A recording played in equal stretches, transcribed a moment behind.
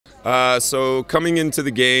So coming into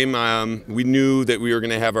the game, we knew that we were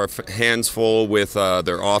going to have our hands full with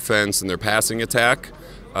their offense and their passing attack.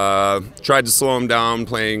 Tried to slow them down,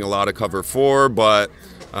 playing a lot of cover 4, but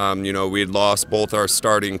we had lost both our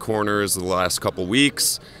starting corners the last couple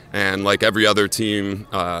weeks. And like every other team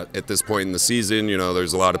at this point in the season,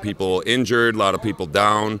 there's a lot of people injured, a lot of people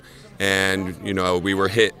down. And, we were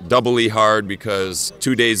hit doubly hard because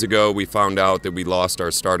 2 days ago we found out that we lost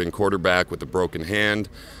our starting quarterback with a broken hand.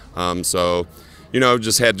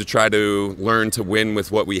 Just had to try to learn to win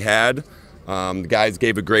with what we had. The guys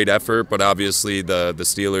gave a great effort, but obviously the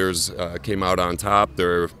Steelers came out on top.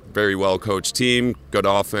 They're a very well-coached team, good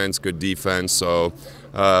offense, good defense. So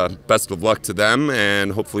best of luck to them,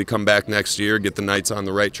 and hopefully come back next year, get the Knights on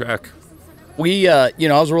the right track. I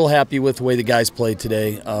was real happy with the way the guys played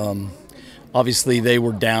today. Obviously, they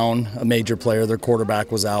were down a major player. Their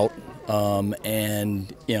quarterback was out,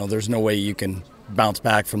 and there's no way you can bounce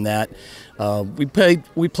back from that. We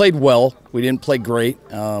played well. We didn't play great.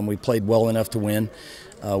 We played well enough to win.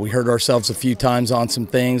 We hurt ourselves a few times on some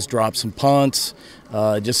things, dropped some punts,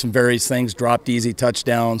 just some various things, dropped easy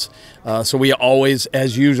touchdowns. So we always,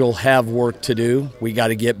 as usual, have work to do. We got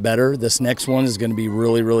to get better. This next one is going to be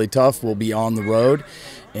really, really tough. We'll be on the road.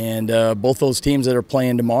 And both those teams that are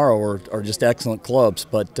playing tomorrow are just excellent clubs.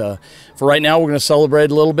 But for right now, we're going to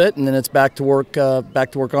celebrate a little bit, and then it's back to work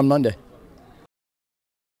on Monday.